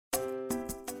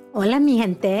Hola, mi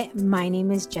gente. My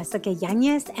name is Jessica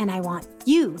Yanez, and I want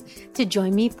you to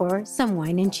join me for some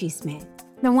Wine and Chisme.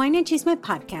 The Wine and Chisme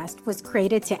podcast was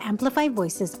created to amplify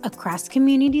voices across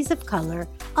communities of color,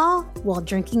 all while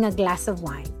drinking a glass of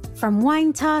wine. From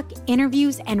wine talk,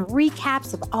 interviews, and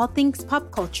recaps of all things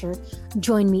pop culture,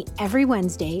 join me every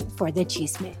Wednesday for the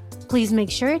Chisme. Please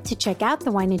make sure to check out the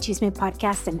Wine and Chisme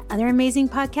podcast and other amazing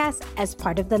podcasts as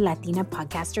part of the Latina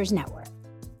Podcasters Network.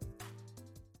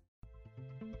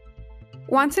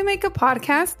 Want to make a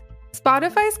podcast?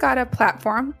 Spotify's got a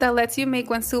platform that lets you make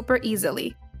one super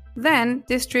easily, then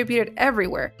distribute it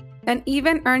everywhere, and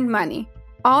even earn money,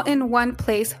 all in one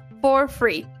place for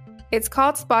free. It's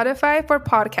called Spotify for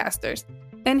Podcasters,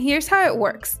 and here's how it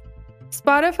works.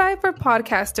 Spotify for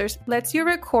Podcasters lets you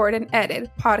record and edit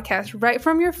podcasts right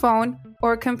from your phone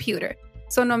or computer,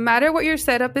 so no matter what your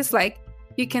setup is like,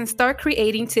 you can start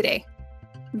creating today.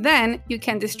 Then you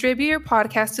can distribute your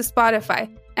podcast to Spotify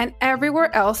and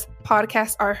everywhere else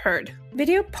podcasts are heard.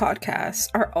 Video podcasts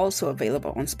are also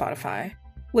available on Spotify.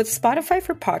 With Spotify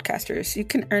for Podcasters, you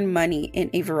can earn money in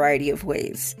a variety of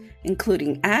ways,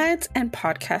 including ads and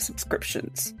podcast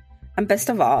subscriptions. And best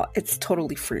of all, it's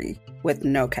totally free with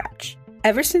no catch.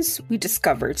 Ever since we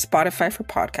discovered Spotify for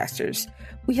Podcasters,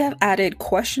 we have added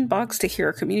question box to hear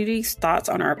our community's thoughts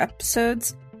on our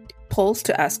episodes, polls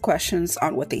to ask questions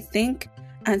on what they think,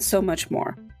 and so much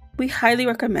more. We highly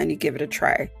recommend you give it a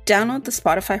try. Download the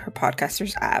Spotify for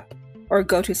Podcasters app or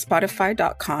go to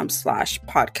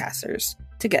spotify.com/podcasters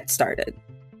to get started.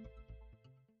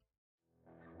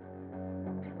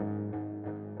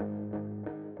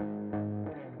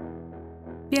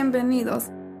 Bienvenidos.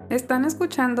 Están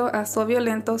escuchando a So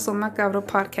Violento, So Macabro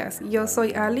podcast. Yo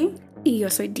soy Ali. Y yo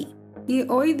soy Dee. Y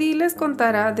hoy Dee les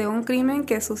contará de un crimen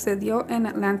que sucedió en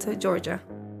Atlanta, Georgia.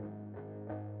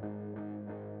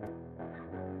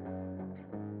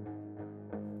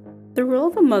 The role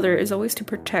of a mother is always to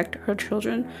protect her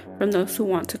children from those who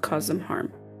want to cause them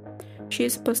harm. She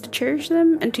is supposed to cherish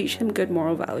them and teach them good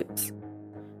moral values.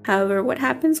 However, what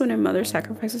happens when a mother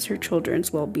sacrifices her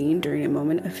children's well-being during a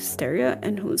moment of hysteria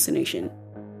and hallucination?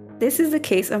 This is the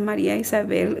case of María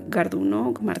Isabel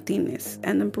Garduno-Martinez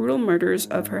and the brutal murders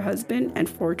of her husband and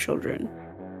 4 children.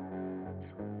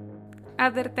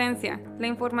 Advertencia: la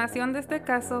información de este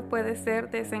caso puede ser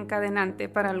desencadenante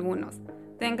para algunos.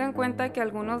 Tenga en cuenta que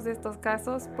algunos de estos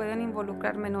casos pueden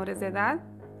involucrar menores de edad,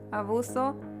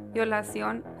 abuso,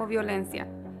 violación o violencia.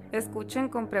 Escuchen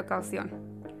con precaución.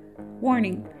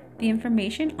 Warning: the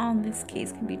information on this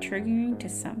case can be triggering to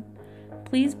some.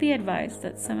 Please be advised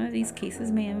that some of these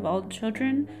cases may involve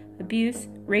children, abuse,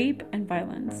 rape, and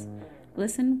violence.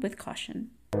 Listen with caution.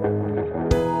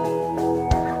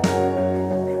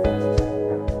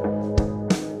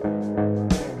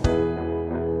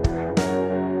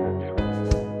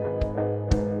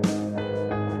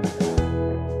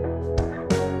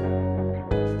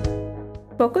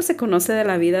 Poco se conoce de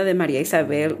la vida de María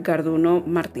Isabel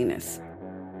Garduno-Martinez,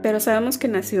 pero sabemos que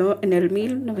nació en el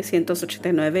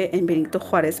 1989 en Benito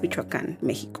Juárez, Michoacán,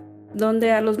 México,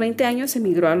 donde a los 20 años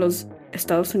emigró a los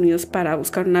Estados Unidos para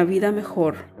buscar una vida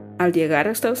mejor. Al llegar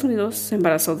a Estados Unidos, se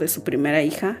embarazó de su primera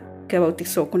hija, que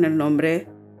bautizó con el nombre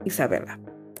Isabela.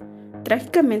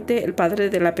 Trágicamente, el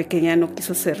padre de la pequeña no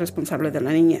quiso ser responsable de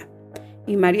la niña,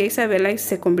 y María Isabela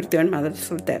se convirtió en madre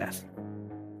soltera.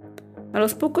 A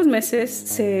los pocos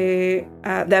meses de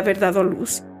haber dado a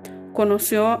luz,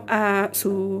 conoció a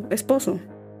su esposo,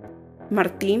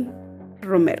 Martín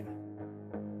Romero.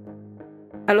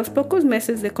 A los pocos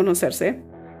meses de conocerse,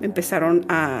 empezaron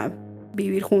a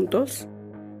vivir juntos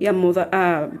y a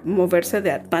moverse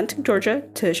de Atlanta, Georgia,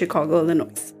 a Chicago,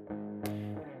 Illinois.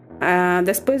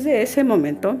 Después de ese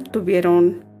momento,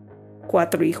 tuvieron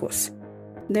 4 hijos,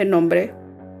 de nombre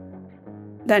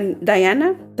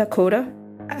Diana, Dakota,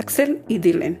 Axel y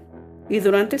Dylan. Y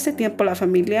durante ese tiempo la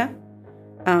familia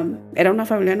era una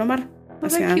familia normal.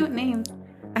 What a cute name.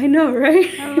 I know, right?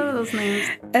 I love those names.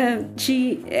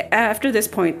 After this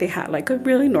point, they had like a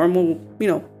really normal,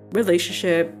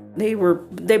 relationship. They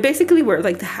basically were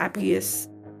like the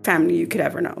happiest family you could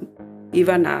ever know.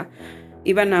 Iban a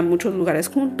muchos lugares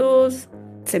juntos,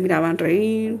 se miraban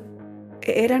reír.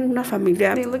 Eran una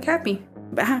familia. They look happy.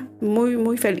 Muy,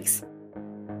 muy feliz.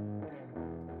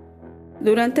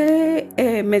 Durante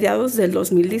mediados del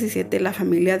 2017, la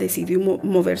familia decidió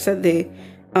moverse de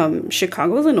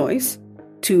Chicago, Illinois,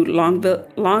 to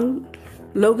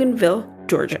Loganville,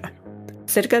 Georgia,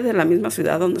 cerca de la misma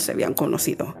ciudad donde se habían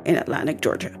conocido, en Atlanta,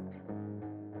 Georgia.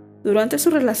 Durante su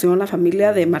relación, la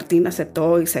familia de Martín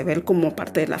aceptó a Isabel como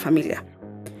parte de la familia.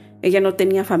 Ella no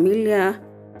tenía familia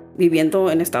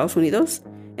viviendo en Estados Unidos,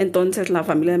 entonces la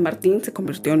familia de Martín se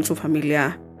convirtió en su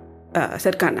familia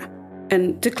cercana.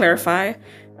 And to clarify,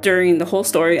 during the whole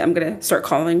story, I'm going to start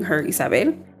calling her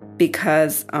Isabel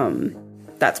because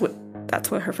that's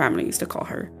what her family used to call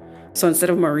her. So instead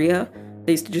of Maria,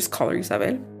 they used to just call her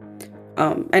Isabel.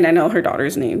 And I know her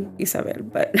daughter's name, Isabel,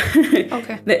 but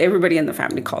okay. Everybody in the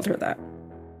family called her that.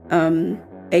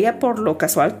 Ella, por lo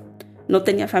casual, no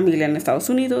tenía familia en Estados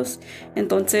Unidos,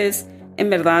 entonces, en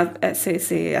verdad,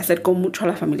 se acercó mucho a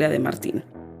la familia de Martín.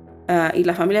 Y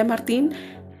la familia de Martín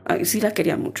sí la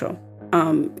quería mucho.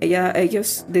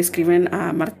 Ellos describen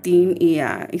a Martín y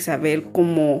a Isabel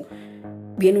como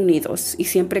bien unidos y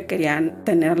siempre querían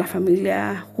tener a la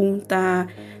familia junta,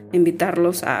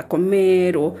 invitarlos a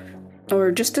comer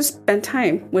or just to spend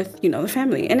time with, the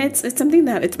family. And it's something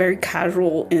that it's very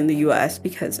casual in the US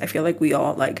because I feel like we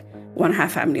all like want to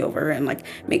have family over and like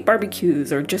make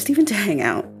barbecues or just even to hang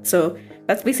out. So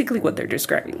that's basically what they're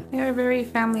describing. They're very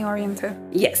family oriented.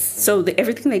 Yes. So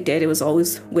everything they did, it was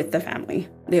always with the family.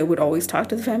 They would always talk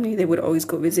to the family. They would always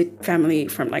go visit family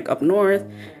from like up north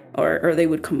or they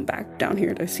would come back down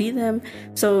here to see them.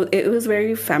 So it was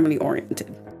very family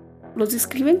oriented. Los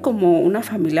describen como una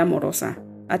familia amorosa,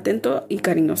 atento y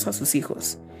cariñoso a sus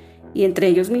hijos. Y entre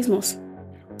ellos mismos,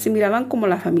 se miraban como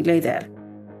la familia ideal.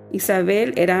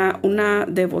 Isabel era una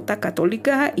devota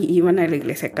católica y iban a la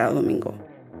iglesia cada domingo.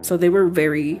 So they were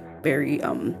very, very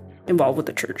involved with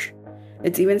the church.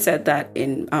 It's even said that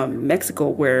in Mexico,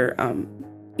 where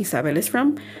Isabel is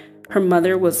from, her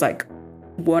mother was like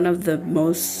one of the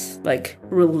most like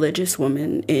religious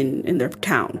women in their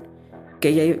town. Que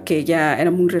ella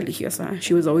era muy religiosa.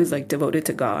 She was always like devoted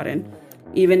to God. And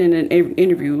even in an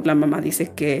interview, la mamá dice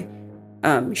que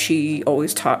she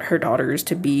always taught her daughters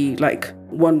to be like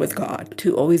one with God,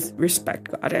 to always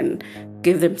respect God and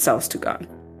give themselves to God.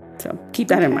 So keep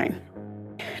that in mind.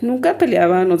 Nunca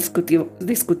peleaban o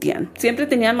discutían. Siempre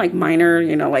tenían like minor,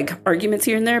 like arguments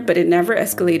here and there, but it never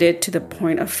escalated to the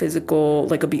point of physical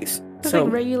like abuse. So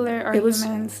like regular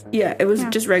arguments. It was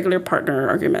just regular partner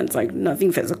arguments, like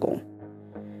nothing physical.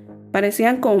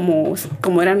 Parecían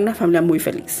como eran una familia muy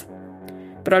feliz.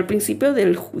 Pero al principio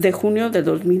de junio de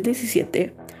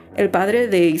 2017, el padre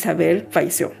de Isabel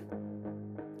falleció.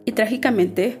 Y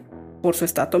trágicamente, por su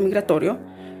estatus migratorio,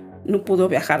 no pudo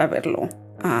viajar a verlo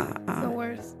a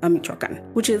Michoacán,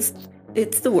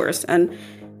 it's the worst. And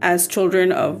as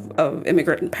children of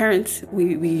immigrant parents,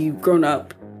 we've grown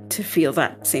up to feel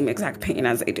that same exact pain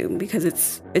as they do, because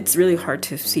it's really hard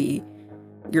to see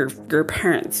your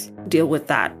parents deal with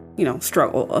that,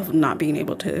 struggle of not being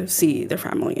able to see their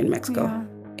family in Mexico. Yeah.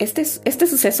 Este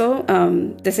suceso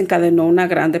desencadenó una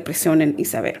gran depresión en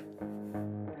Isabel,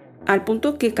 al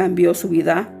punto que cambió su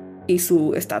vida y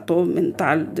su estado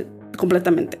mental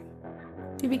completamente.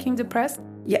 She became depressed?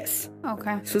 Yes.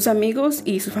 Okay. Sus amigos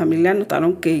y su familia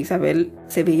notaron que Isabel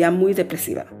se veía muy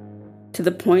depresiva, to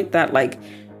the point that like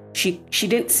she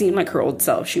didn't seem like her old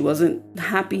self. She wasn't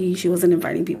happy. She wasn't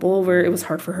inviting people over. It was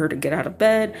hard for her to get out of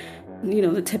bed.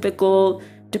 The typical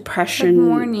depression, like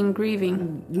mourning,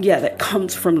 grieving. Yeah, that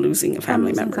comes from losing a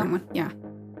family member. Someone. Yeah.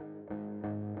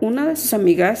 Una de sus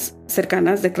amigas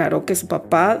cercanas declaró que su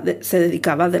papá se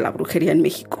dedicaba de la brujería en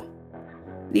México.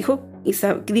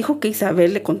 Dijo que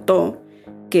Isabel le contó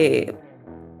que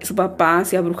su papá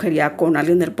hacía brujería con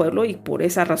alguien del pueblo y por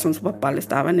esa razón su papá le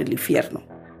estaba en el infierno.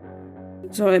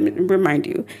 So let me remind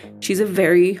you, she's a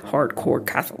very hardcore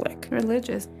Catholic.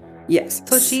 Religious. Yes.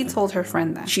 So she told her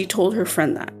friend that. She told her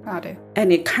friend that. Got it.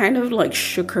 And it kind of like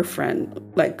shook her friend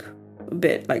like a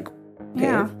bit, like, okay,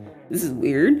 yeah, this is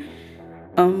weird.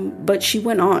 But she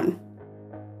went on.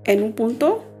 En un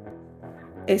punto,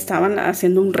 estaban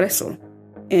haciendo un rezo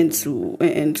en su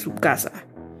casa.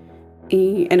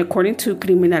 And according to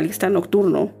Criminalista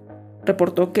Nocturno,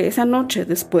 reportó que esa noche,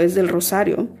 después del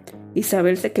rosario,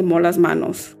 Isabel se quemó las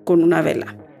manos con una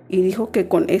vela y dijo que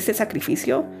con ese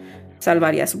sacrificio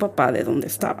salvaría a su papá de donde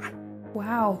estaba.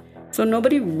 Wow. So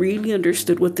nobody really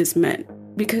understood what this meant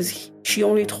because she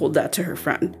only told that to her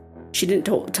friend. She didn't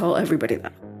tell everybody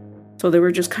that. So they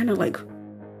were just kind of like,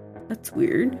 that's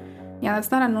weird. Yeah,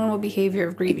 that's not a normal behavior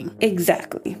of grieving.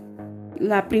 Exactly.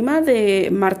 La prima de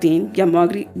Martín,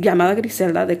 llamada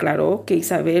Griselda, declaró que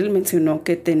Isabel mencionó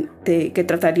que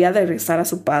trataría de regresar a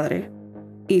su padre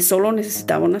y solo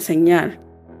necesitaba una señal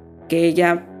que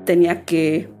ella tenía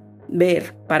que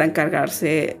ver para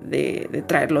encargarse de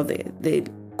traerlo de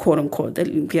quote unquote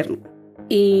del infierno.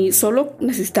 Y solo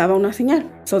necesitaba una señal.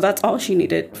 So that's all she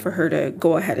needed for her to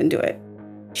go ahead and do it.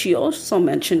 She also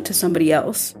mentioned to somebody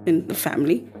else in the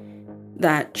family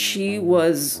that she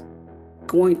was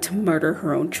going to murder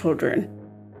her own children.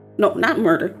 No, not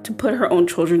murder, to put her own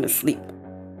children to sleep.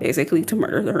 Basically, to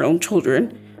murder her own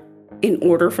children in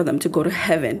order for them to go to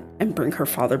heaven and bring her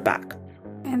father back.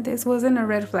 And this wasn't a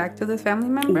red flag to this family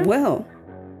member? Well,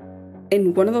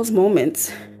 in one of those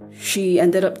moments, she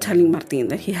ended up telling Martin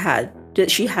that she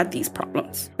had these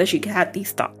problems, that she had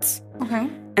these thoughts. Okay.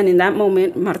 And in that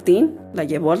moment, Martin la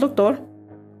llevó al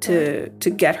doctor to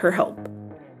get her help.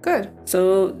 Good.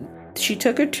 So she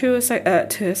took her to a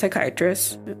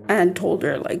psychiatrist and told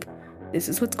her, like, this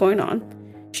is what's going on.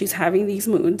 She's having these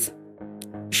moods.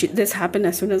 This happened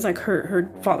as soon as, like,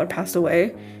 her father passed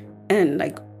away. And,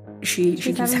 like, she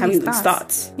keeps having these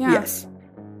thoughts. Yeah. Yes.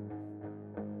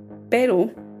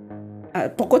 Pero, al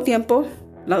poco tiempo,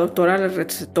 la doctora le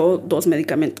recetó 2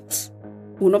 medicamentos.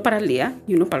 Uno para el día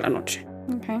y uno para la noche.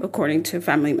 Okay. According to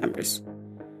family members.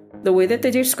 The way that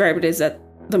they describe it is that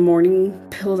the morning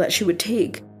pill that she would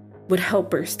take would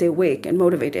help her stay awake and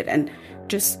motivated and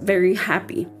just very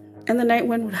happy. And the night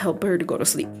one would help her to go to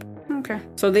sleep. Okay.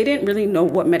 So they didn't really know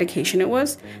what medication it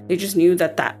was. They just knew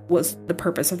that that was the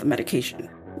purpose of the medication.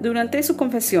 Durante su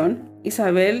confesión,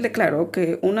 Isabel declaró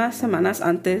que unas semanas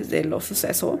antes de los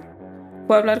sucesos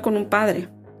fue a hablar con un padre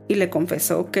y le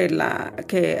confesó que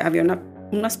había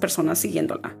unas personas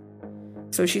siguiéndola.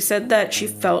 So she said that she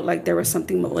felt like there was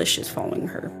something malicious following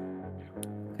her.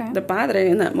 Okay. The padre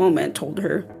in that moment told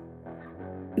her,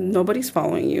 nobody's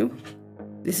following you.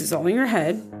 This is all in your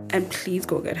head, and please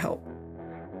go get help.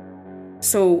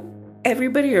 So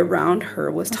everybody around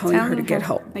her was telling her to get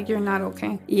help. Like, you're not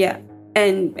okay. Yeah.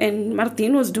 And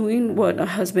Martin was doing what a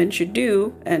husband should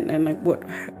do and like what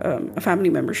a family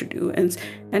member should do. And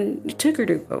it took her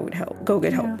to go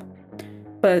get help.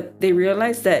 But they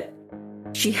realized that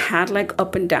she had like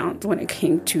up and downs when it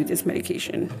came to this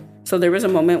medication. So there was a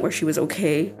moment where she was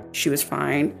okay. She was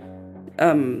fine.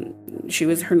 She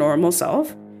was her normal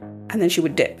self. And then she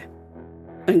would dip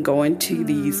and go into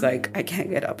these, like, I can't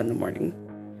get up in the morning.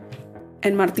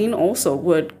 And Martin also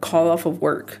would call off of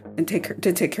work and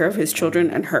take care of his children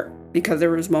and her, because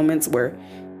there was moments where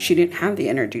she didn't have the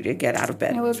energy to get out of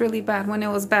bed. It was really bad. When it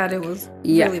was bad, it was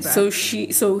really bad.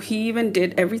 So he even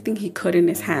did everything he could in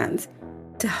his hands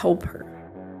to help her.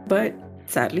 But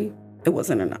sadly, it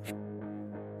wasn't enough.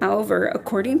 However,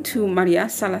 according to Maria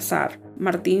Salazar,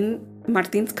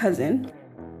 Martin's cousin,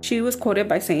 she was quoted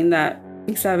by saying that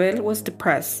Isabel was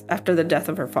depressed after the death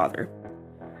of her father.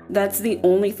 That's the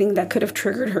only thing that could have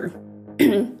triggered her.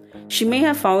 She may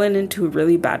have fallen into a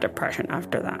really bad depression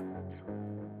after that.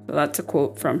 So that's a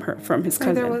quote from his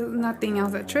cousin. There was nothing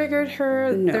else that triggered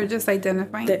her. No. They're just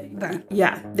identifying that.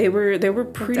 Yeah, they were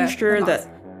pretty sure that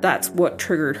that's what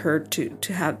triggered her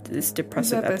to have this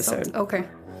depressive episode. Okay.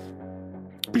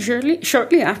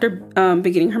 Shortly after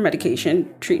beginning her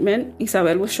medication treatment,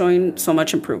 Isabel was showing so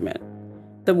much improvement.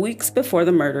 The weeks before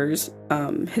the murders,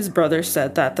 his brother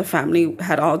said that the family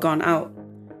had all gone out.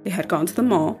 They had gone to the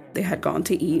mall. They had gone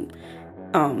to eat.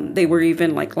 They were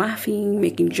even like laughing,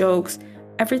 making jokes.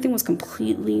 Everything was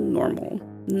completely normal.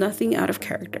 Nothing out of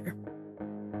character.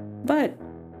 But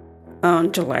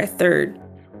on July 3rd,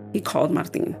 he called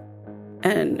Martin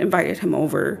and invited him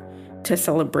over to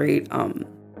celebrate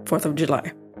 4th of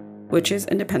July, which is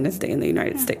Independence Day in the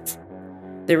United States.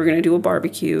 They were going to do a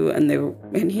barbecue,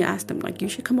 and he asked him, like, you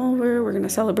should come over. We're going to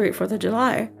celebrate 4th of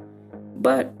July.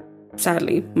 But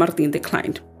sadly, Martin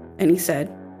declined. And he said,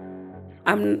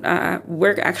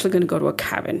 we're actually going to go to a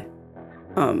cabin,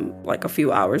 like a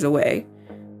few hours away.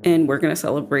 And we're going to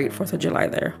celebrate 4th of July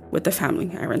there with the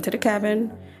family. I rented a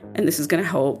cabin, and this is going to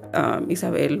help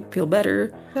Isabel feel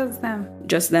better.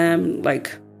 Just them,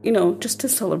 like, just to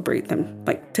celebrate them,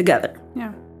 like, together.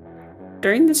 Yeah.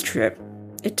 During this trip,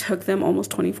 it took them almost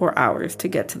 24 hours to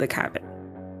get to the cabin.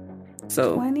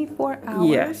 So 24 hours?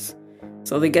 Yes.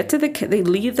 So they get to they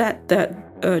leave that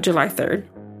July 3rd.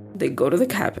 They go to the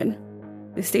cabin.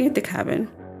 They stay at the cabin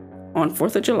on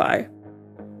 4th of July.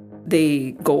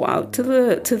 They go out to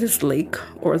this lake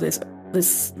or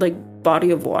this like body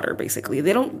of water, basically.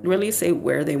 They don't really say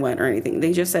where they went or anything.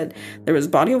 They just said there was a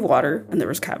body of water and there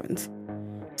was cabins.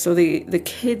 So the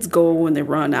kids go and they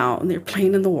run out and they're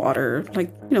playing in the water, like,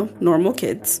 normal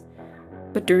kids.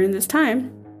 But during this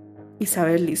time,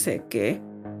 Isabel dice que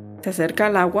se acerca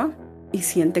al agua y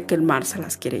siente que el mar se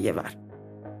las quiere llevar.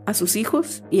 A sus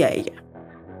hijos y a ella.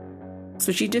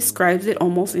 So she describes it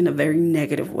almost in a very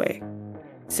negative way,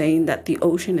 saying that the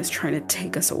ocean is trying to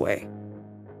take us away.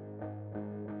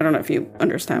 I don't know if you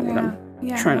understand what I'm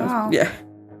trying to...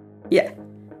 Yeah.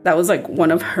 That was like one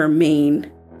of her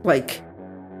main, like,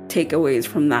 takeaways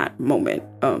from that moment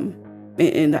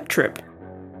in that trip.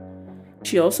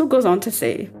 She also goes on to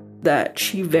say that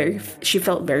she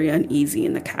felt very uneasy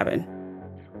in the cabin.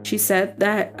 She said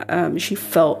that she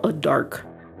felt a dark,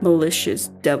 malicious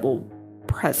devil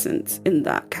presence in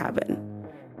that cabin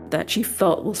that she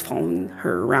felt was following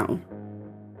her around.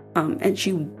 And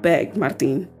she begged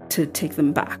Martin to take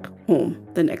them back home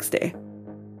the next day.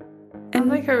 And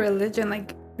like her religion,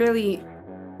 like really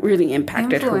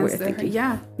impacted her way of thinking.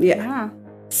 Yeah.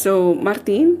 So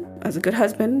Martin, as a good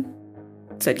husband,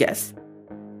 said yes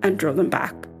and drove them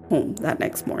back home that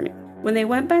next morning. When they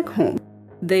went back home,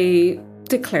 they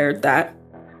declared that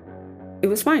it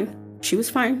was fine. She was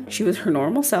fine. She was her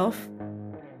normal self.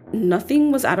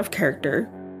 Nothing was out of character.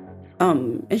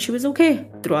 And she was okay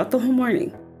throughout the whole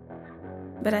morning.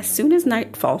 But as soon as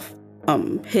nightfall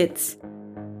hits,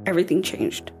 everything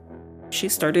changed. She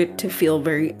started to feel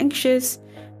very anxious,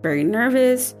 very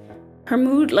nervous. Her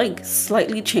mood like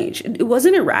slightly changed. It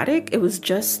wasn't erratic. It was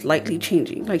just slightly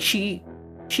changing. Like she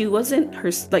didn't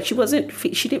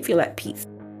feel at peace.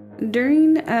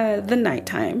 During the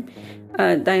nighttime,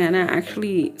 Diana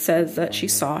actually says that she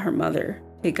saw her mother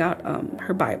take out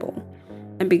her Bible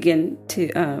and begin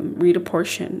to read a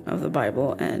portion of the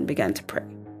Bible and began to pray.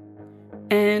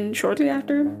 And shortly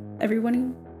after,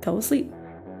 everyone fell asleep.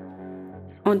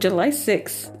 On July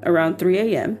 6th, around 3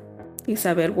 a.m.,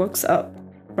 Isabel wakes up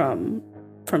from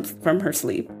her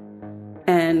sleep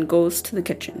and goes to the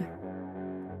kitchen.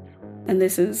 And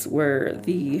this is where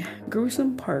the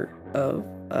gruesome part of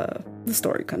the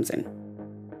story comes in.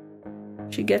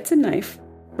 She gets a knife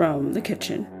from the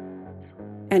kitchen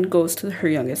and goes to her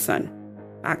youngest son,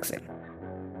 Axel.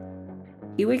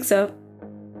 He wakes up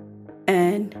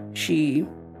and she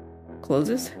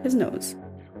closes his nose,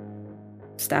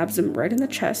 stabs him right in the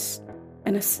chest,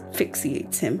 and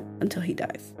asphyxiates him until he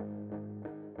dies.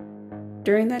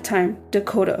 During that time,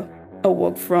 Dakota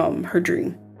awoke from her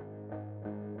dream,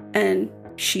 and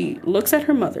she looks at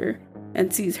her mother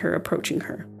and sees her approaching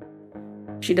her.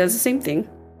 She does the same thing.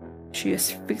 She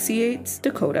asphyxiates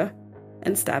Dakota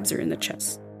and stabs her in the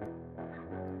chest.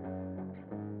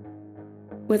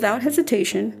 Without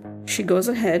hesitation, she goes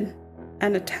ahead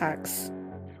and attacks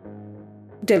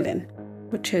Dylan,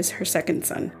 which is her second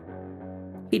son.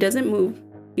 He doesn't move.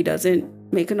 He doesn't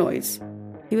make a noise.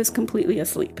 He was completely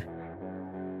asleep.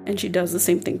 And she does the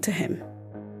same thing to him.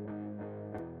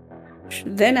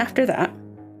 Then after that,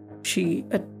 she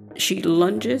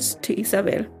lunges to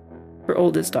Isabel, her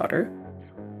oldest daughter,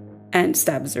 and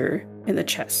stabs her in the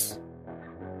chest.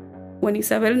 When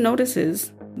Isabel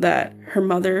notices that her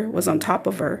mother was on top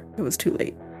of her, it was too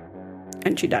late,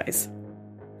 and she dies.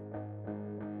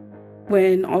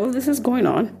 When all of this is going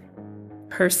on,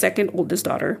 her second oldest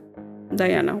daughter,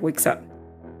 Diana, wakes up.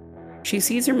 She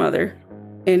sees her mother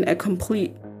in a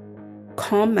complete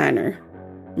calm manner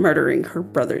murdering her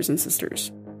brothers and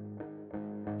sisters.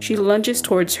 She lunges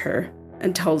towards her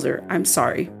and tells her, "I'm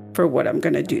sorry for what I'm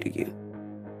going to do to you,"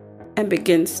 and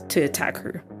begins to attack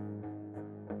her.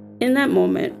 In that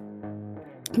moment,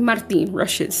 Martin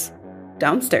rushes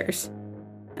downstairs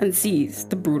and sees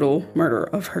the brutal murder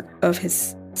of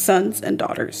his sons and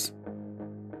daughters.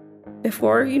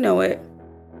 Before you know it,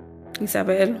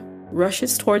 Isabel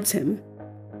rushes towards him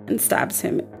and stabs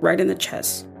him right in the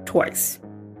chest twice,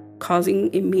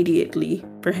 causing immediately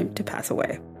for him to pass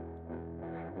away.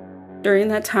 During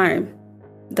that time,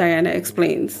 Diana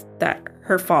explains that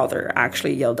her father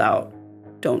actually yelled out,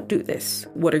 "Don't do this.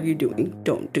 What are you doing?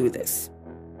 Don't do this."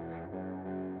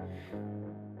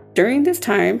 During this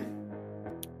time,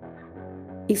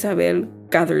 Isabel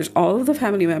gathers all of the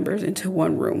family members into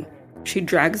one room. She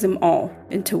drags them all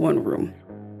into one room.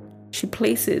 She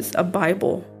places a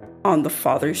Bible on the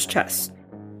father's chest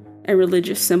and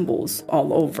religious symbols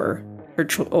all over her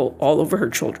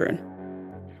children.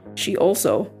 She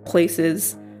also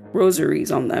places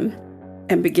rosaries on them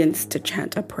and begins to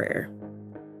chant a prayer.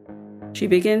 She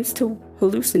begins to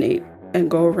hallucinate and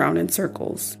go around in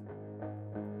circles.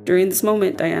 During this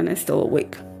moment, Diana is still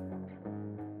awake.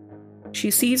 She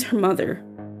sees her mother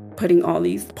putting all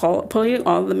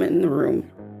of them in the room,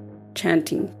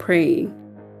 chanting, praying,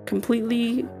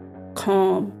 completely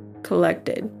calm,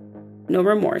 collected, no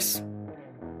remorse,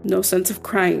 no sense of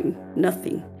crying,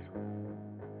 nothing.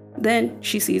 Then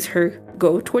she sees her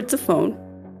go towards the phone,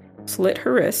 slit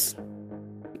her wrists,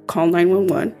 call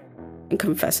 911, and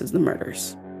confesses the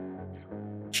murders.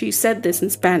 She said this in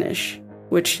Spanish,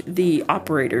 which the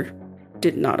operator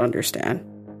did not understand.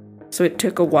 So it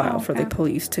took a while for the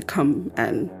police to come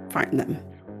and find them.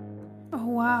 Oh,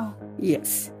 wow.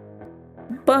 Yes.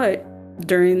 But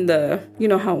during you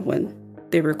know how when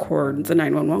they record the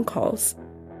 911 calls,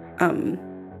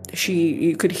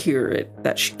 you could hear it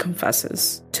that she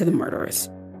confesses to the murderers.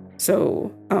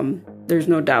 So there's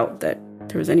no doubt that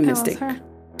there was any mistake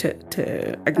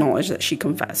to acknowledge that she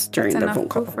confessed during the phone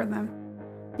call. For them.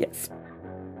 Yes.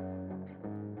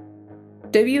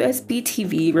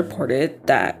 WSB-TV reported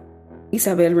that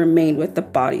Isabel remained with the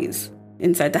bodies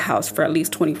inside the house for at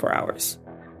least 24 hours.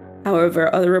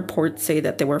 However, other reports say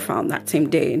that they were found that same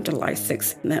day, in July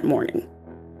 6th, in that morning.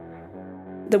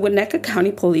 The Winnetka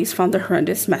County Police found the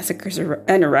horrendous massacres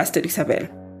and arrested Isabel.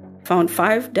 Found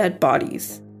 5 dead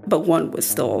bodies, but 1 was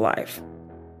still alive.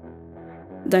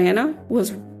 Diana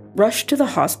was rushed to the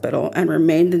hospital and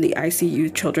remained in the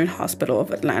ICU Children's Hospital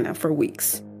of Atlanta for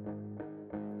weeks.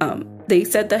 They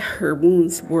said that her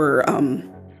wounds were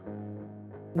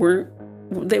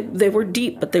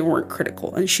deep, but they weren't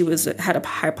critical, and she had a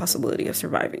high possibility of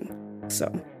surviving.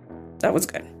 So that was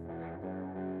good.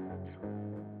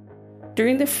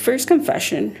 During the first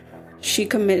confession, she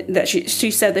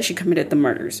said that she committed the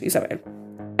murders, Isabel,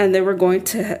 and they were going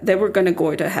to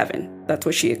go to heaven. That's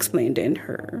what she explained in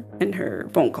her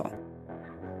phone call.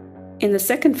 In the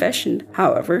second confession,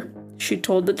 however, she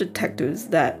told the detectives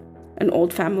that an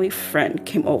old family friend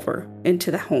came over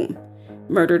into the home,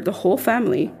 murdered the whole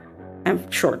family,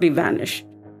 and shortly vanished.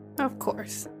 Of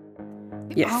course.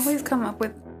 Yes. You always come up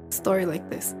with a story like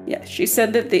this. Yeah, she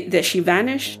said that she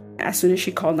vanished as soon as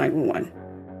she called 911.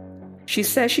 She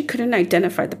said she couldn't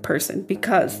identify the person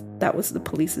because that was the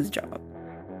police's job.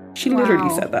 She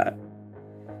literally said that.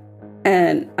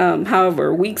 And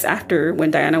however, weeks after,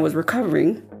 when Diana was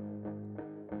recovering,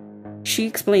 she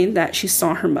explained that she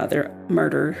saw her mother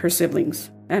murder her siblings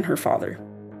and her father.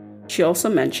 She also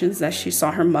mentions that she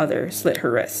saw her mother slit her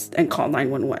wrist and call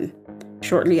 911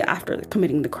 shortly after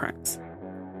committing the crimes.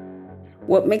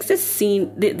 What makes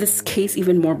this case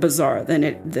even more bizarre than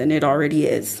it already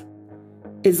is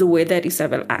the way that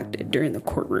Isabel acted during the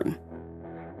courtroom.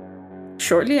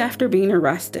 Shortly after being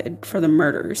arrested for the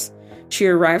murders, she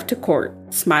arrived to court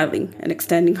smiling and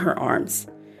extending her arms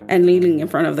and kneeling in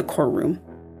front of the courtroom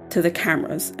to the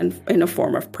cameras and in a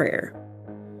form of prayer.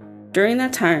 During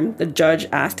that time, the judge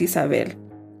asked Isabel,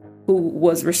 who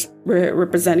was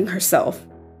representing herself,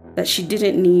 that she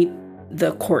didn't need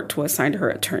the court to assign her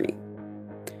attorney.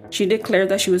 She declared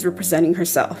that she was representing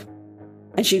herself,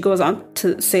 and she goes on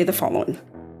to say the following: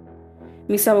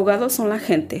 Mis abogados son la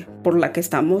gente por la que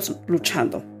estamos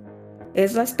luchando.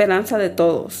 Es la esperanza de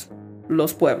todos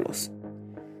los pueblos.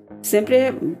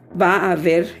 Siempre va a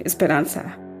haber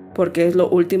esperanza, porque es lo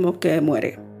último que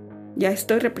muere. Ya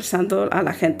estoy representando a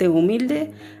la gente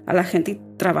humilde, a la gente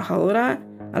trabajadora,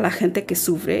 a la gente que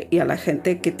sufre y a la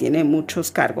gente que tiene muchos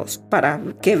cargos, para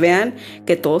que vean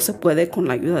que todo se puede con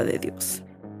la ayuda de Dios.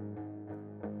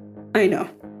 I know.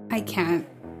 I can't.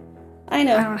 I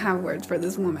know. I don't have words for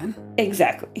this woman.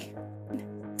 Exactly.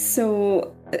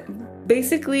 So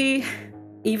basically,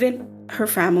 even her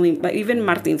family, but even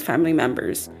Martin's family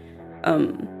members,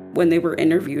 when they were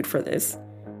interviewed for this,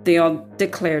 they all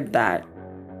declared that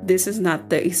this is not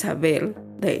the Isabel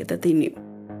that they knew.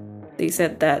 They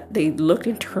said that they looked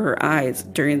into her eyes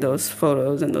during those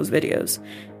photos and those videos,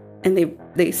 and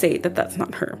they say that that's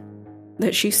not her.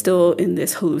 That she's still in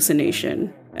this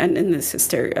hallucination and in this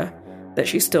hysteria, that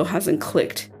she still hasn't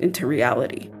clicked into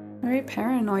reality. Very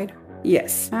paranoid.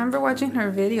 Yes. I remember watching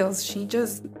her videos. She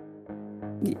just...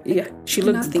 Yeah, she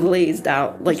looks glazed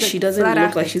out. Like, she doesn't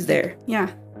look like she's there.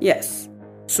 Yeah. Yes.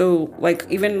 So, like,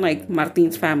 even, like,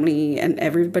 Martin's family and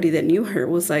everybody that knew her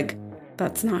was like,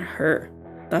 that's not her.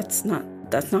 That's not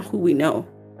who we know.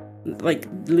 Like,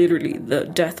 literally, the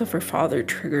death of her father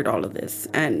triggered all of this.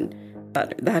 And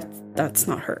that's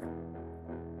not her.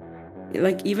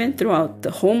 Like, even throughout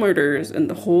the whole murders and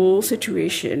the whole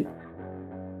situation,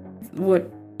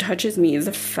 what touches me is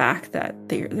the fact that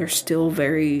they're still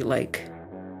very, like,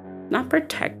 not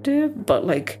protective, but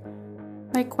like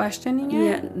questioning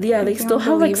it. Yeah, they still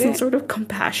have like some sort of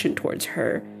compassion towards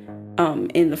her,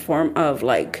 in the form of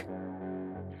like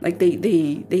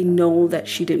they know that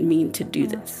she didn't mean to do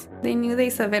this. They knew the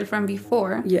Isabel from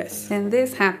before. Yes. And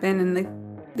this happened, and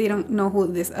they don't know who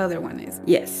this other one is.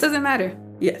 Yes. Doesn't matter.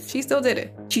 Yes. She still did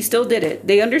it. She still did it.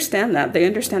 They understand that. They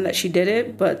understand that she did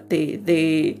it, but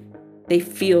they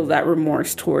feel that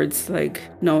remorse towards like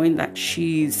knowing that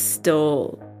she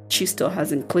still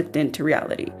hasn't clicked into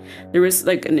reality. There was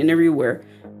like an interview where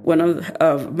one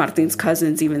of Martin's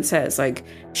cousins even says like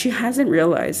she hasn't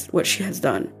realized what she has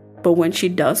done, but when she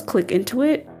does click into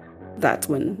it, that's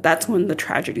when the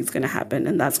tragedy is going to happen,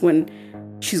 and that's when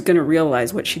she's going to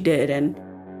realize what she did, and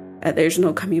there's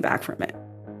no coming back from it,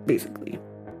 basically.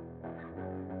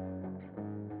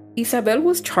 Isabel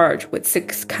was charged with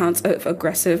 6 counts of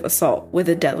aggressive assault with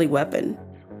a deadly weapon,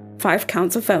 5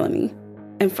 counts of felony,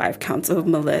 and 5 counts of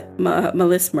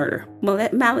malice murder.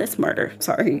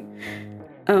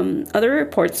 Other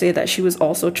reports say that she was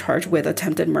also charged with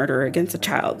attempted murder against a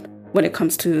child when it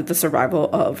comes to the survival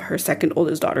of her second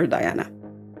oldest daughter, Diana.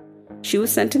 She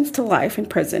was sentenced to life in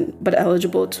prison, but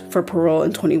eligible for parole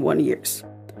in 21 years.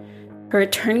 Her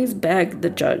attorneys begged the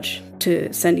judge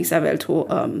to send Isabel to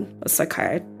a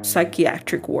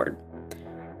psychiatric ward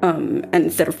and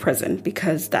instead of prison,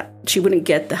 because that she wouldn't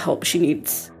get the help she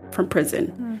needs from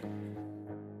prison.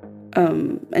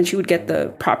 And she would get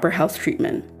the proper health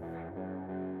treatment.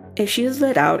 If she is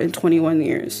let out in 21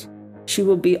 years, she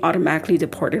will be automatically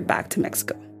deported back to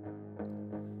Mexico.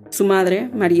 Su madre,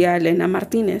 María Elena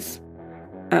Martínez,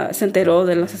 se enteró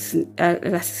del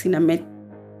asesinato.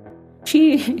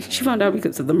 She found out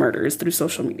because of the murders through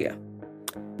social media.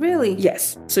 Really?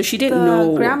 Yes. So she didn't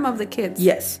know. The grandma of the kids.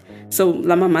 Yes. So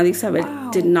la mamá de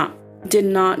Isabel did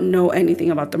not know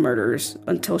anything about the murders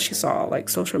until she saw like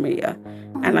social media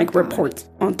and like reports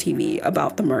on TV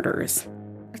about the murders.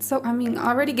 So I mean,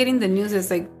 already getting the news is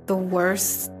like the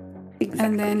worst, Exactly.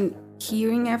 and then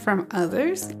hearing it from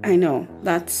others. I know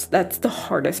that's the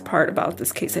hardest part about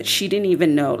this case, that she didn't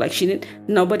even know. Like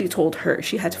nobody told her.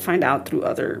 She had to find out through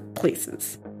other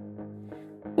places.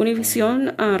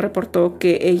 Univision reportó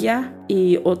que ella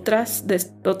y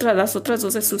las otras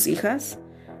dos de sus hijas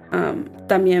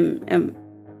también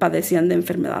padecían de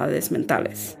enfermedades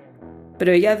mentales.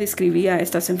 Pero ella describía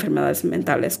estas enfermedades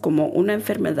mentales como una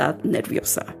enfermedad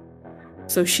nerviosa.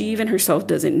 So she even herself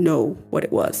doesn't know what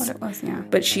it was. What it was, yeah.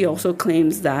 But she also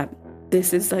claims that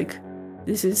this is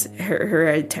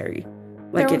hereditary.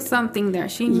 Like there was something there.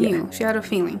 She knew. She had a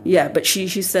feeling. Yeah, but she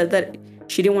said that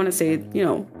she didn't want to say,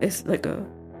 it's like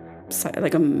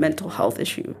a mental health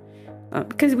issue.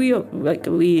 Because we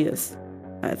as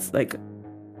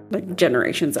like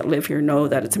generations that live here know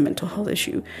that it's a mental health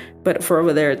issue, but for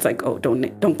over there it's like, oh,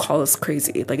 don't call us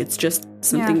crazy, like it's just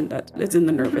something that is in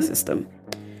the nervous system.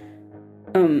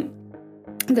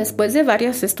 Después de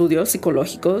varios estudios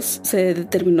psicológicos se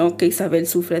determinó que Isabel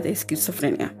sufre de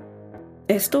esquizofrenia.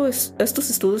 Estos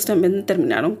estudios también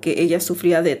determinaron que ella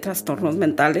sufría de trastornos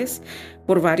mentales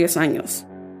por varios años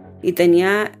y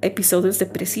tenía episodios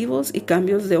depresivos y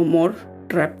cambios de humor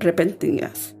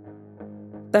repentinos.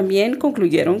 También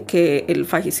concluyeron que el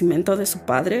fallecimiento de su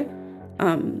padre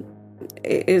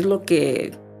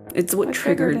it's what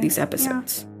triggered these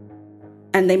episodes.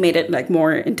 And they made it like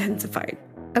more intensified.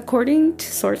 According to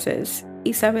sources,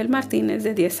 Isabel Martínez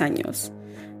de 10 años,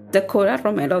 Dakota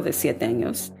Romero de 7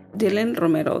 años, Dylan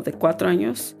Romero de 4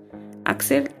 años,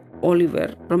 Axel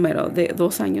Oliver Romero de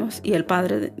 2 años y el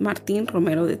padre de Martín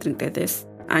Romero de 33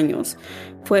 años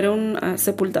fueron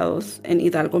sepultados en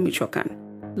Hidalgo, Michoacán,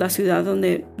 la ciudad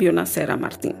donde vio nacer a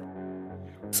Martín.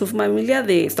 Su familia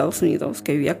de Estados Unidos,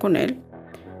 que vivía con él,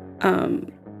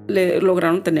 le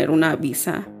lograron tener una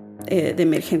visa de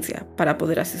emergencia para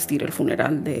poder asistir al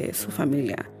funeral de su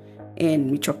familia en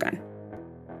Michoacán.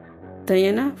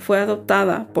 Diana fue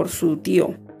adoptada por su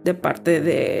tío de parte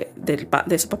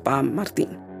de su papá Martín.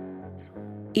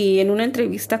 Y en una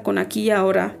entrevista con Aquí y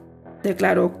Ahora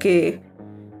declaró que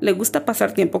le gusta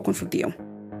pasar tiempo con su tío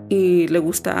y le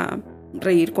gusta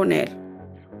reír con él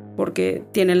porque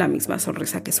tiene la misma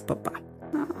sonrisa que su papá.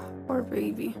 Oh, poor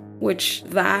baby. Which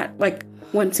that, like,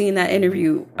 when seeing that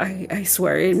interview, I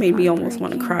swear it made me almost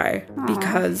want to cry. Aww.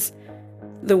 Because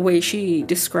the way she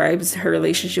describes her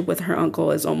relationship with her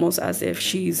uncle is almost as if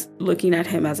she's looking at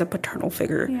him as a paternal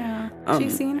figure. Yeah,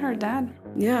 she's seeing her dad.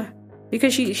 Yeah,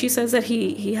 because she says that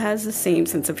he has the same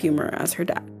sense of humor as her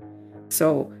dad.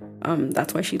 So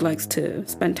that's why she likes to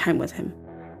spend time with him.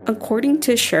 According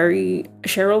to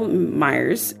Cheryl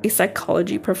Myers, a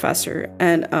psychology professor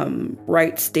at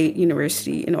Wright State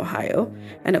University in Ohio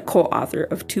and a co-author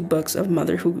of 2 books of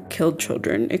Mother Who Killed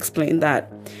Children, explained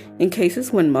that in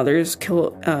cases when mothers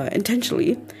kill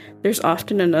intentionally, there's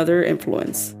often another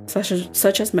influence, such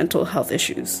as mental health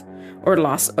issues or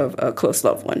loss of a close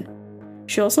loved one.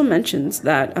 She also mentions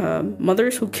that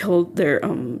mothers who killed their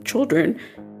children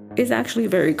is actually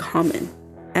very common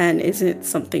and isn't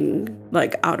something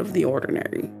like out of the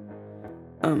ordinary.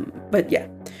 But yeah,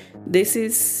 this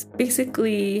is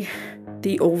basically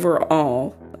the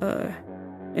overall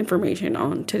information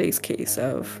on today's case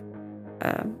of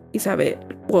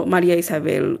María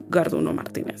Isabel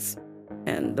Garduno-Martinez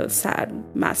and the sad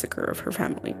massacre of her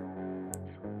family.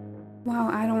 Wow,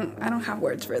 I don't have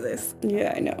words for this.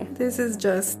 Yeah, I know. This is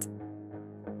just,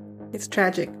 it's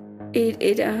tragic.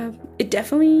 It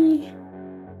definitely,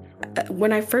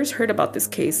 when I first heard about this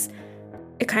case,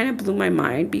 it kind of blew my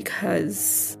mind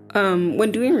because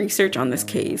when doing research on this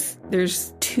case,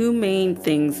 there's 2 main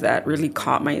things that really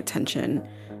caught my attention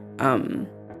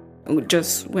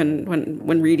just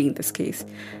when reading this case.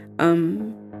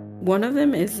 One of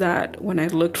them is that when I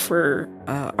looked for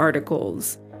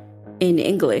articles in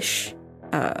English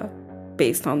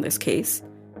based on this case,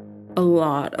 a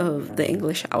lot of the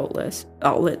English outlets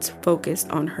focused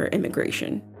on her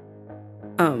immigration,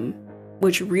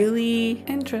 which really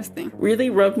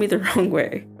rubbed me the wrong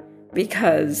way,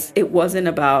 because it wasn't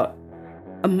about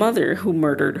a mother who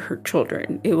murdered her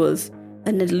children. It was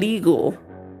an illegal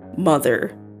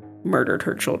mother murdered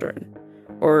her children,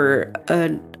 or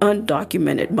an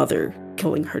undocumented mother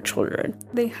killing her children.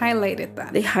 They highlighted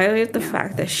that. They highlighted the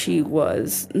fact that she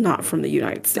was not from the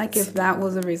United States. Like if that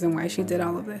was the reason why she did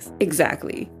all of this.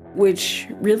 Exactly. Which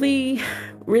really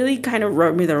kind of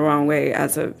rubbed me the wrong way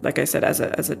as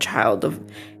a child of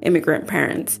immigrant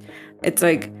parents. It's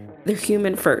like they're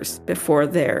human first before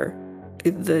they're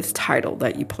this title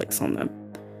that you place on them.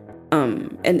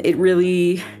 And it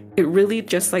really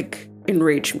just like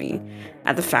enraged me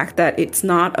at the fact that it's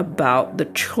not about the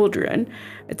children.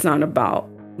 It's not about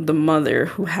the mother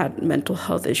who had mental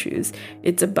health issues.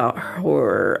 It's about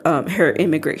her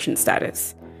immigration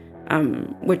status,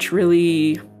 which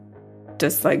really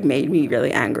just like made me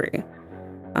really angry.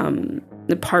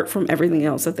 Apart from everything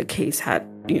else that the case had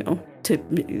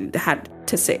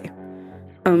to say.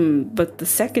 But the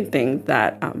second thing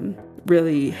that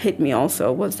really hit me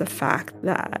also was the fact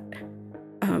that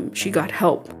she got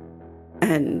help,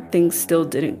 and things still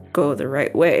didn't go the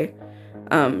right way.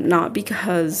 Not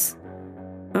because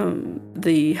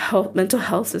the mental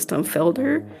health system failed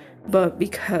her, but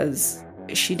because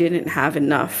she didn't have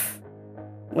enough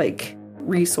like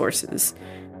resources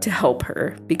to help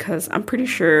her. Because I'm pretty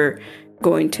sure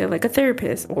going to like a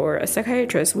therapist or a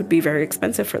psychiatrist would be very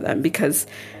expensive for them, because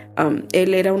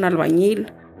él era un albañil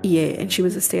and she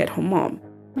was a stay-at-home mom.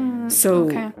 So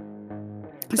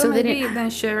maybe the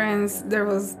insurance, there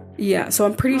was... Yeah, so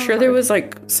I'm pretty sure there was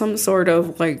like some sort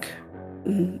of like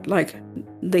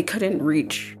they couldn't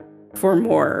reach for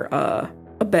more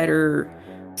a better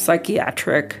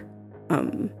psychiatric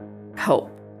help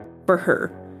for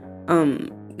her.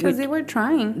 Because they were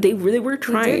trying. They really were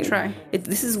trying. They did try.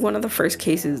 This is one of the first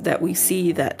cases that we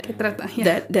see that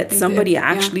somebody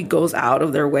actually goes out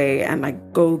of their way and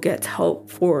like gets help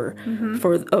for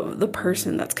the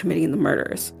person that's committing the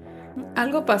murders.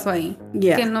 Algo pasó ahí.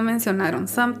 Yeah. Que no mencionaron.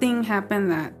 Something happened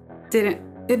that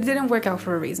didn't work out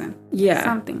for a reason. Yeah.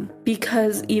 Something.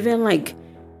 Because even like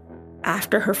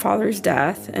after her father's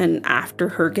death and after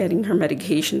her getting her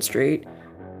medication straight,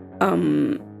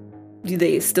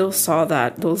 they still saw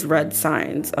those red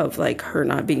signs of like her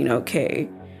not being okay.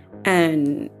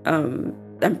 And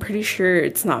I'm pretty sure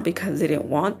it's not because they didn't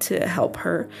want to help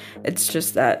her. It's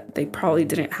just that they probably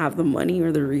didn't have the money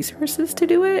or the resources to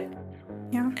do it.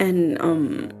 Yeah.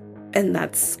 And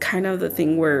that's kind of the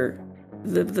thing where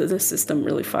the system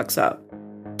really fucks up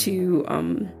to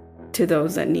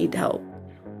those that need help.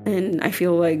 And I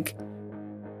feel like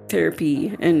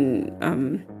therapy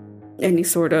and any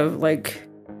sort of like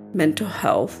mental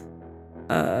health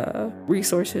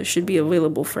resources should be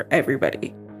available for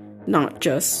everybody, not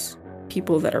just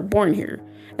people that are born here.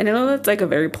 And I know that's like a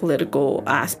very political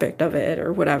aspect of it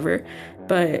or whatever,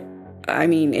 but I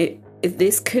mean,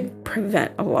 this could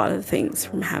prevent a lot of things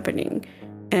from happening.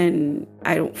 And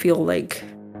I don't feel like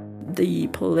the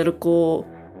political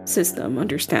system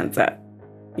understands that.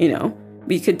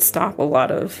 We could stop a lot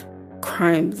of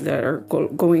crimes that are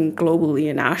going globally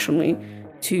and nationally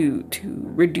to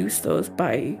reduce those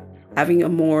by having a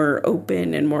more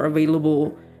open and more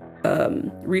available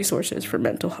resources for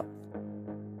mental health.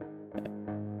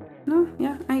 No,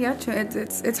 yeah, I get you.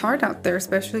 It's hard out there,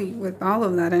 especially with all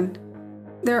of that. And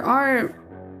there are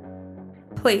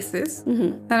places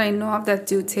that I know of that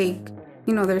do take,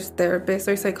 there's therapists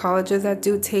or psychologists that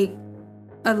do take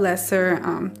a lesser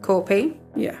copay.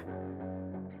 Yeah.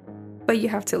 But you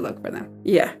have to look for them.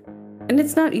 Yeah. And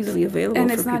it's not easily available. And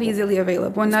it's not easily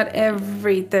available. Not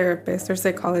every therapist or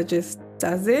psychologist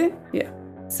does it. Yeah.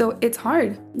 So it's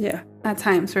hard. Yeah. At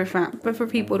times for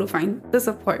people to find the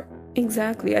support.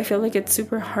 Exactly. I feel like it's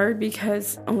super hard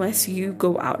because unless you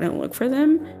go out and look for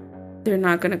them, they're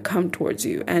not going to come towards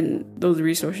you. And those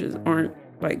resources aren't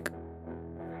like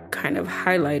kind of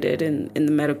highlighted in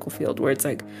the medical field where it's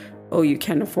like, oh, you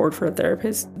can't afford for a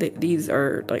therapist. These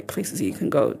are like places you can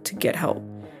go to get help.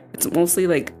 It's mostly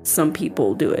like some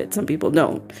people do it, some people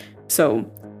don't. So,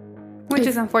 which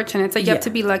is unfortunate. So you have to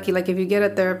be lucky. Like if you get a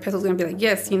therapist who's going to be like,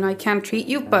 yes, I can't treat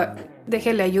you, but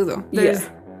déjele ayudo.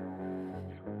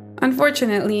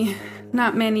 Unfortunately,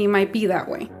 not many might be that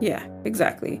way. Yeah,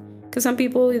 exactly. Because some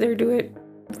people either do it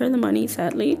for the money,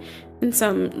 sadly, and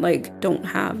some like don't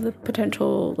have the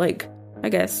potential, like, I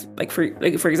guess, like for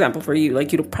example, for you,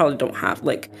 like you probably don't have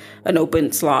like an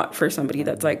open slot for somebody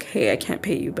that's like, hey, I can't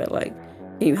pay you, but like,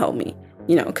 can you help me?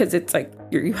 Because it's like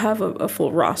you have a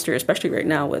full roster, especially right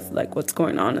now with like what's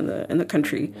going on in the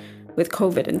country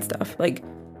COVID and stuff. Like,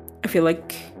 I feel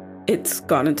like it's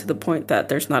gotten to the point that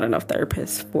there's not enough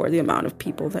therapists for the amount of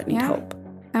people that need help.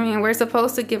 I mean, we're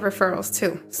supposed to give referrals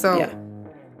too. So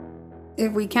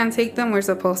if we can't take them, we're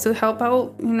supposed to help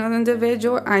out, the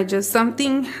individual.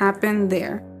 Something happened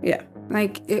there. Yeah.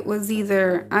 Like, it was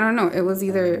either, I don't know, it was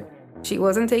either she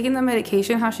wasn't taking the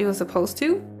medication how she was supposed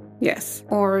to. Yes.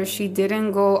 Or she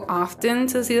didn't go often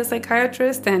to see the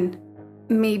psychiatrist, and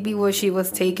maybe what she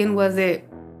was taking wasn't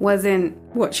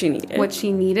what she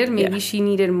needed. Maybe she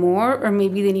needed more, or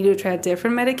maybe they needed to try a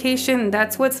different medication.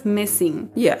 That's what's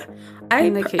missing. Yeah.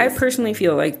 I personally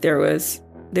feel like there was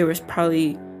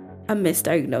probably a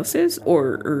misdiagnosis,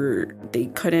 or they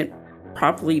couldn't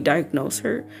properly diagnose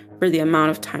her for the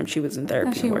amount of time she was in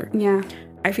therapy for. Yeah.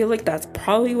 I feel like that's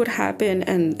probably what happened,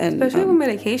 and especially with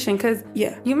medication, because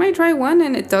you might try one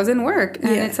and it doesn't work,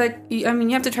 and it's like, you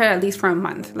have to try it at least for a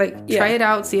month. Like, try it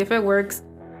out, see if it works.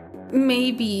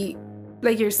 Maybe,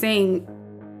 like you're saying,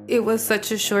 it was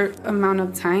such a short amount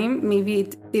of time. Maybe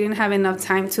they didn't have enough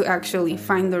time to actually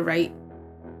find the right.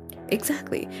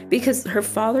 Exactly, because her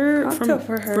father,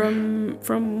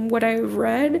 from what I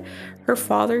read, her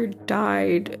father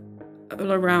died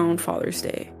around Father's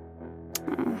Day.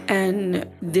 And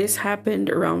this happened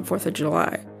around 4th of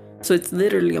July. So it's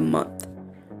literally a month.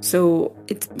 So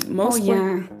it's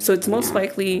most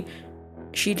likely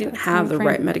she didn't have the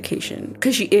right medication.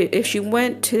 Because if she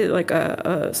went to like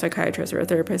a psychiatrist or a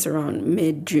therapist around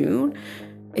mid-June,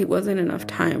 it wasn't enough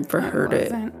time for her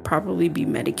to properly be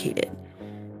medicated.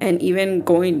 And even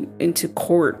going into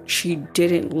court, she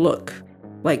didn't look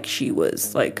like she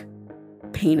was like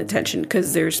paying attention.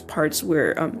 Because there's parts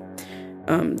where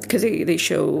because they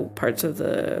show parts of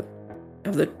the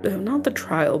not the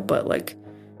trial, but like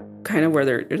kind of where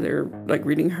they're like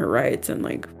reading her rights and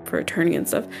like for attorney and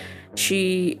stuff.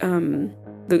 She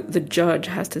the judge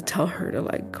has to tell her to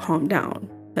like calm down,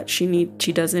 that she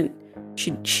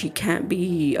can't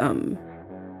be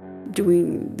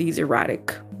doing these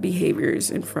erratic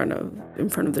behaviors in front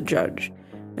of the judge,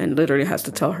 and literally has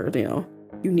to tell her,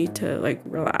 you need to like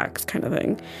relax, kind of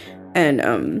thing.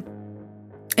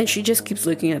 And she just keeps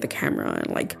looking at the camera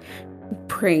and like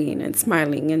praying and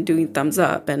smiling and doing thumbs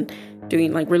up and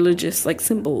doing like religious like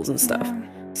symbols and stuff.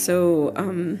 So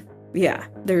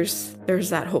there's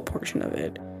that whole portion of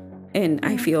it. And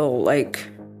I feel like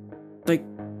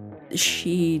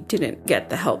she didn't get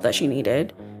the help that she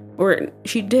needed, or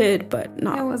she did, but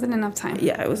not. It wasn't enough time.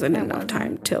 Yeah, it wasn't enough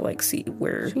time to like see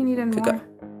where she needed more. Go.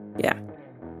 Yeah.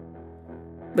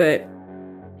 But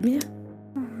yeah.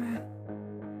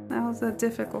 That was a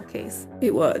difficult case.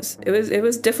 It was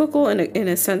difficult in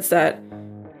a sense that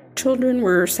children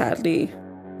were sadly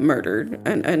murdered,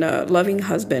 and a loving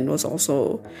husband was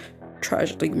also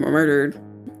tragically murdered,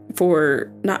 for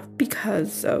not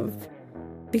because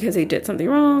they did something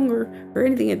wrong or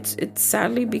anything. It's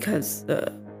sadly because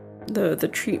the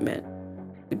treatment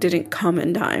didn't come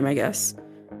in time, I guess.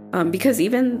 Because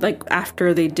even like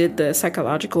after they did the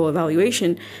psychological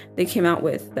evaluation, they came out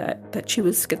with that she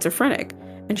was schizophrenic.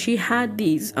 And she had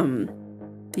these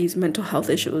mental health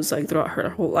issues like throughout her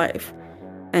whole life,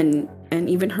 and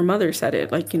even her mother said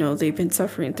it, like, they've been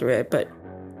suffering through it, but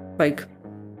like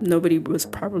nobody was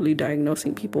properly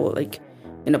diagnosing people like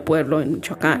in a pueblo in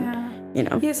Michoacán.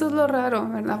 Y eso es lo raro,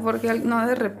 ¿verdad? Porque no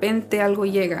de repente algo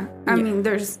llega. I mean,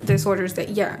 there's disorders that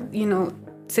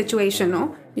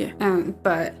situational.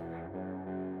 But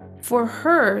for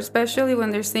her, especially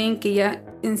when they're saying que ella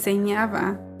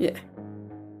enseñaba.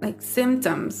 Like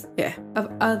symptoms of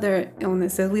other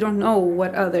illnesses. We don't know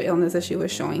what other illnesses she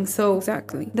was showing. So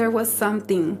exactly, there was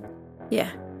something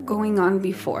going on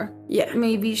before.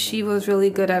 Maybe she was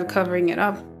really good at covering it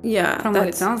up. From what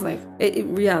it sounds like.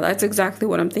 That's exactly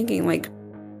what I'm thinking. Like,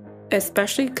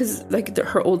 especially because like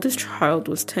her oldest child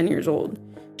was 10 years old.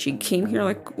 She came here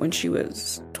like when she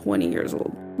was 20 years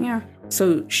old.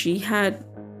 So she had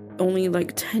only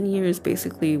like 10 years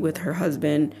basically with her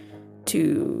husband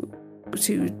to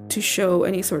show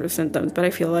any sort of symptoms. But I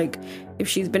feel like if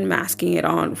she's been masking it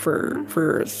on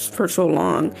for so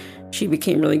long, she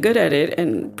became really good at it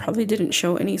and probably didn't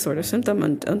show any sort of symptom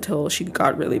until she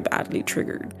got really badly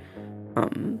triggered.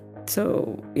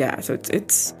 So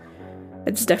it's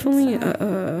definitely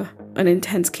an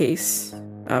intense case,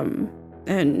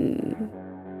 and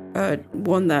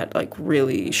one that like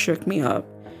really shook me up.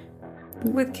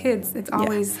 With kids, it's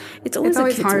always a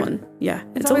kids hard. one.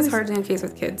 It's always hard in a case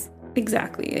with kids.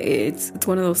 Exactly. It's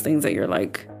one of those things that you're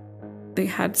like, they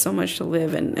had so much to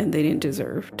live and they didn't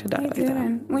deserve to die like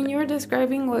that. When you were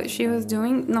describing what she was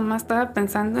doing, nomás estaba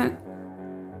pensando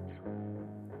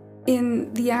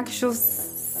in the actual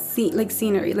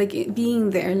scenery, like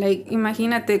being there. Like,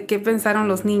 imagínate qué pensaron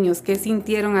los niños, qué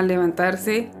sintieron al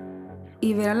levantarse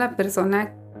y ver a la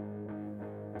persona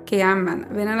que aman,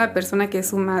 ver a la persona que es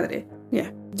su madre.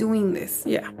 Yeah. Doing this.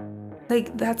 Yeah.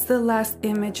 Like, that's the last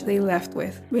image they left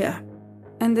with. Yeah.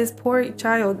 And this poor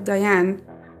child, Diane,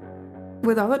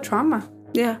 with all the trauma.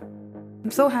 Yeah.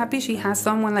 I'm so happy she has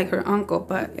someone like her uncle,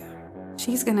 but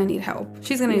she's gonna need help.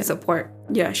 She's gonna need support.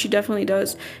 Yeah, she definitely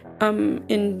does.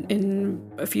 In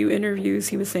a few interviews,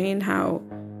 he was saying how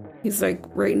he's like,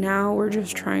 right now we're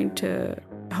just trying to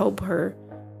help her.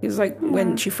 He's like,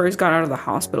 when she first got out of the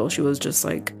hospital, she was just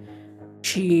like,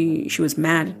 she was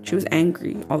mad, she was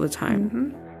angry all the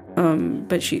time.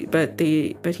 But he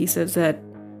says that,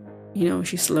 you know,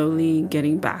 she's slowly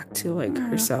getting back to like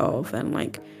herself, and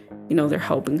like, you know, they're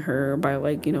helping her by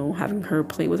like, you know, having her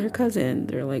play with her cousin.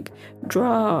 They're like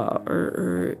draw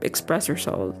or express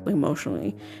herself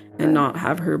emotionally, and not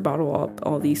have her bottle up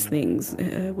all these things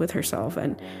with herself,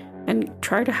 and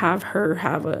try to have her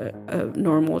have a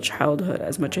normal childhood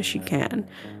as much as she can.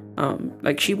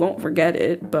 Like, she won't forget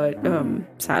it, but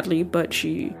sadly, but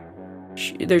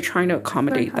they're trying to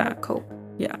accommodate that. Cope.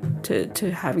 Yeah,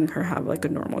 to having her have like a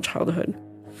normal childhood.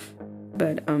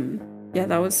 But yeah,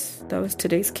 that was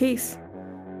today's case,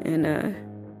 and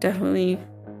definitely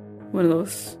one of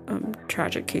those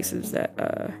tragic cases that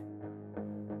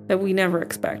we never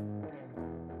expect.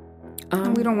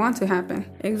 And we don't want to happen.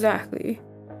 Exactly.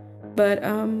 But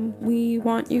we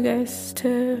want you guys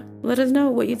to let us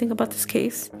know what you think about this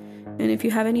case, and if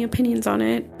you have any opinions on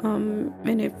it,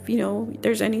 and if, you know,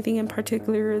 there's anything in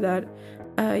particular that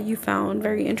you found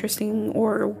very interesting,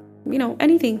 or, you know,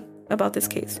 anything about this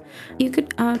case. You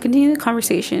could continue the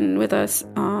conversation with us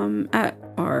at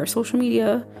our social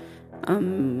media.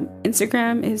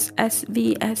 Instagram is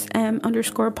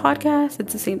SVSM_podcast.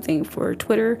 It's the same thing for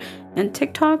Twitter and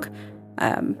TikTok.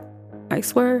 I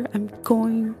swear I'm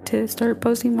going to start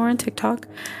posting more on TikTok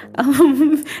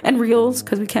and Reels,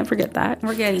 because we can't forget that.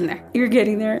 We're getting there. You're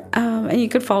getting there. And you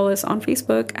could follow us on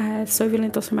Facebook at Soy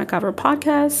Violento Soy Macabro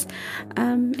Podcast.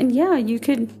 And yeah, you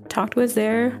could talk to us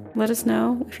there. Let us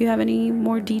know if you have any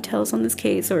more details on this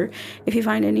case, or if you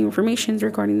find any information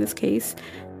regarding this case.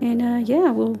 And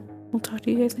yeah, we'll talk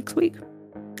to you guys next week.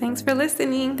 Thanks for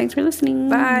listening.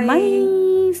 Bye.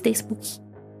 Bye. Stay spooky.